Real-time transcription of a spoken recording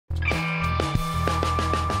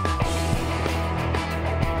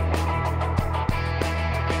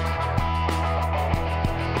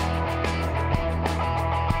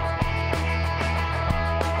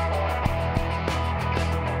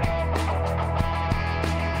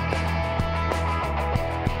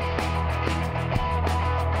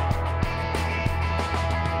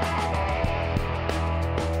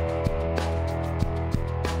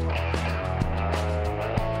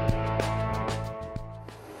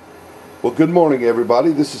Well, good morning,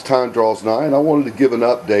 everybody. This is Time Draws Nigh, and I wanted to give an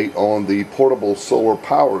update on the portable solar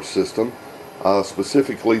power system,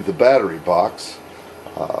 specifically the battery box.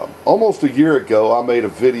 Almost a year ago, I made a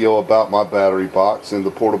video about my battery box and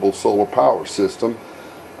the portable solar power system.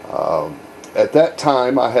 At that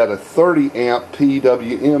time, I had a 30 amp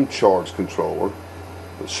PWM charge controller.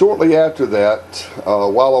 But shortly after that,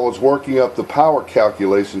 while I was working up the power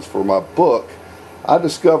calculations for my book, I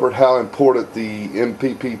discovered how important the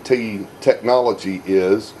MPPT technology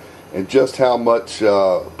is and just how much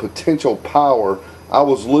potential power I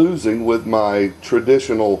was losing with my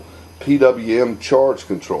traditional PWM charge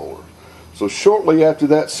controller. So shortly after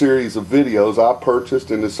that series of videos, I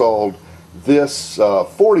purchased and installed this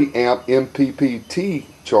 40 amp MPPT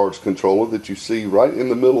charge controller that you see right in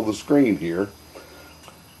the middle of the screen here,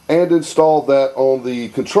 and installed that on the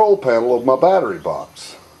control panel of my battery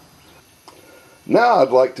box. Now I'd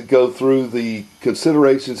like to go through the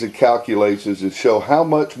considerations and calculations and show how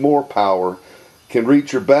much more power can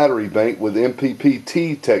reach your battery bank with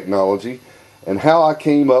MPPT technology and how I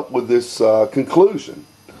came up with this conclusion.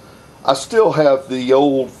 I still have the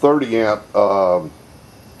old 30 amp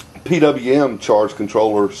PWM charge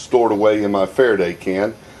controller stored away in my Faraday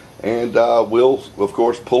can, and we'll of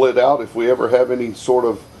course pull it out if we ever have any sort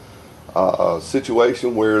of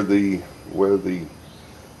situation where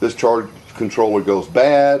this charge controller goes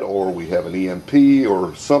bad, or we have an EMP,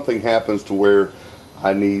 or something happens to where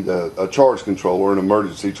I need a charge controller, an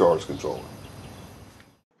emergency charge controller.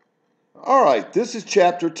 Alright, this is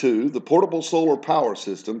Chapter 2, the Portable Solar Power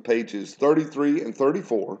System, pages 33 and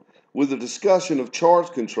 34, with a discussion of charge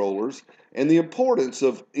controllers and the importance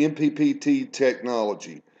of MPPT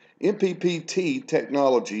technology. MPPT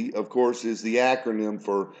technology, of course, is the acronym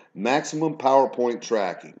for Maximum Power Point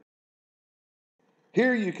Tracking.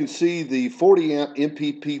 Here you can see the 40 amp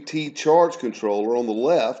MPPT charge controller on the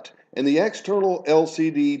left and the external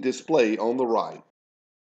LCD display on the right.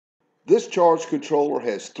 This charge controller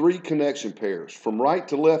has three connection pairs. From right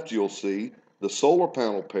to left you'll see the solar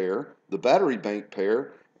panel pair, the battery bank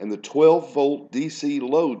pair, and the 12 volt DC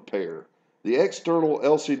load pair. The external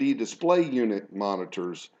LCD display unit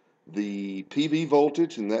monitors the PV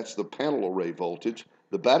voltage, and that's the panel array voltage,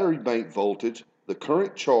 the battery bank voltage, the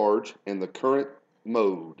current charge, and the current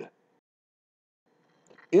mode.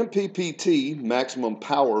 MPPT, Maximum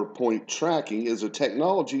Power Point Tracking, is a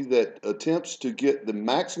technology that attempts to get the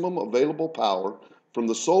maximum available power from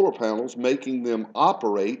the solar panels, making them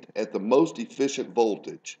operate at the most efficient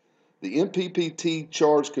voltage. The MPPT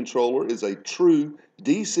charge controller is a true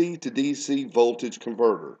DC to DC voltage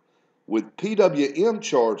converter. With PWM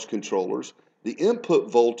charge controllers, the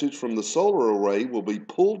input voltage from the solar array will be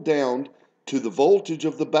pulled down to the voltage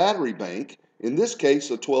of the battery bank, in this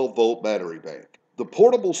case a 12 volt battery bank. The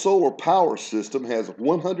portable solar power system has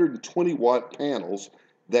 120 watt panels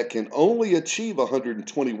that can only achieve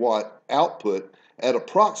 120 watt output at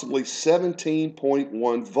approximately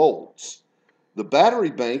 17.1 volts. The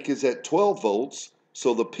battery bank is at 12 volts,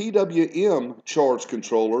 so the PWM charge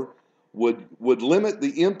controller would limit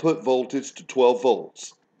the input voltage to 12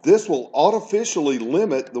 volts. This will artificially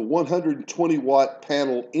limit the 120 watt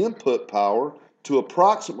panel input power to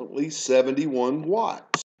approximately 71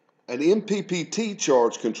 watts. An MPPT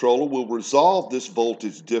charge controller will resolve this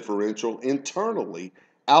voltage differential internally,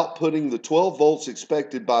 outputting the 12 volts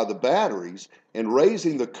expected by the batteries and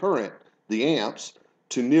raising the current, the amps,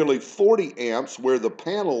 to nearly 40 amps, where the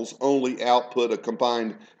panels only output a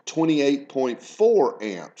combined 28.4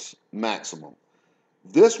 amps maximum.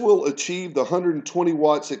 This will achieve the 120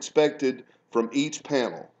 watts expected from each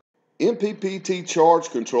panel. MPPT charge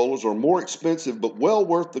controllers are more expensive but well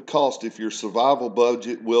worth the cost if your survival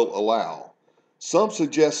budget will allow. Some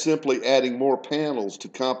suggest simply adding more panels to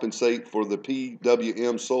compensate for the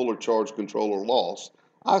PWM solar charge controller loss.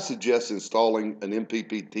 I suggest installing an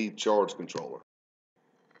MPPT charge controller.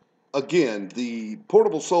 Again, the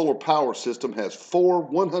portable solar power system has four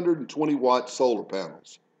 120 watt solar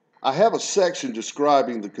panels. I have a section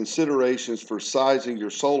describing the considerations for sizing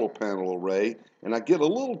your solar panel array, and I get a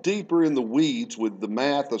little deeper in the weeds with the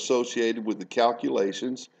math associated with the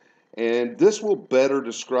calculations, and this will better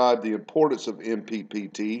describe the importance of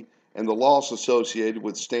MPPT and the loss associated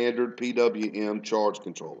with standard PWM charge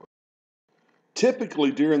controller.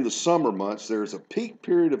 Typically during the summer months, there is a peak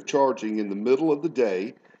period of charging in the middle of the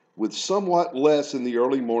day, with somewhat less in the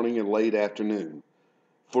early morning and late afternoon.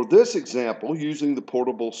 For this example, using the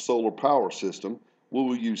portable solar power system, we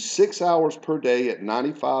will use 6 hours per day at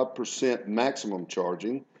 95% maximum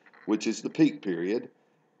charging, which is the peak period,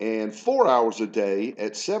 and 4 hours a day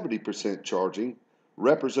at 70% charging,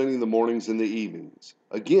 representing the mornings and the evenings.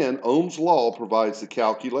 Again, Ohm's law provides the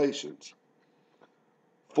calculations.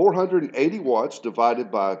 480 watts divided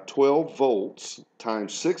by 12 volts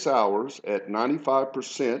times 6 hours at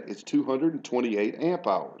 95% is 228 amp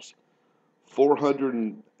hours.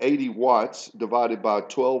 480 watts divided by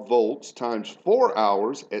 12 volts times 4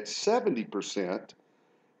 hours at 70%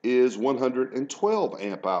 is 112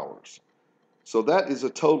 amp hours. So that is a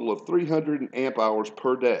total of 300 amp hours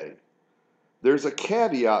per day. There's a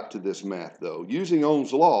caveat to this math though. Using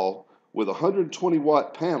Ohm's law, with 120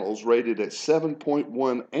 watt panels rated at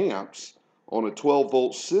 7.1 amps on a 12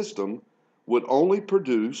 volt system would only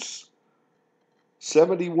produce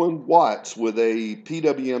 71 watts with a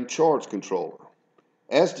PWM charge controller.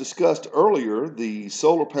 As discussed earlier, the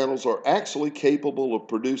solar panels are actually capable of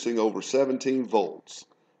producing over 17 volts.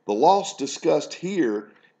 The loss discussed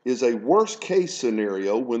here is a worst case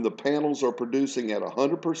scenario when the panels are producing at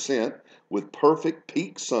 100% with perfect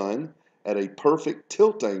peak sun at a perfect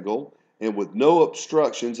tilt angle and with no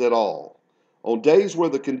obstructions at all. On days where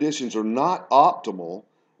the conditions are not optimal,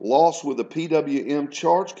 loss with a PWM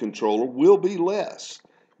charge controller will be less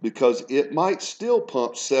because it might still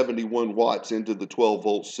pump 71 watts into the 12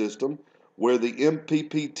 volt system where the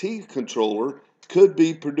MPPT controller could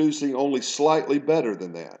be producing only slightly better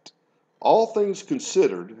than that. All things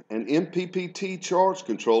considered, an MPPT charge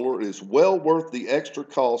controller is well worth the extra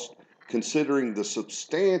cost considering the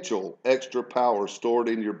substantial extra power stored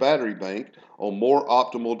in your battery bank on more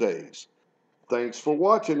optimal days. Thanks for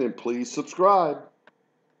watching and please subscribe.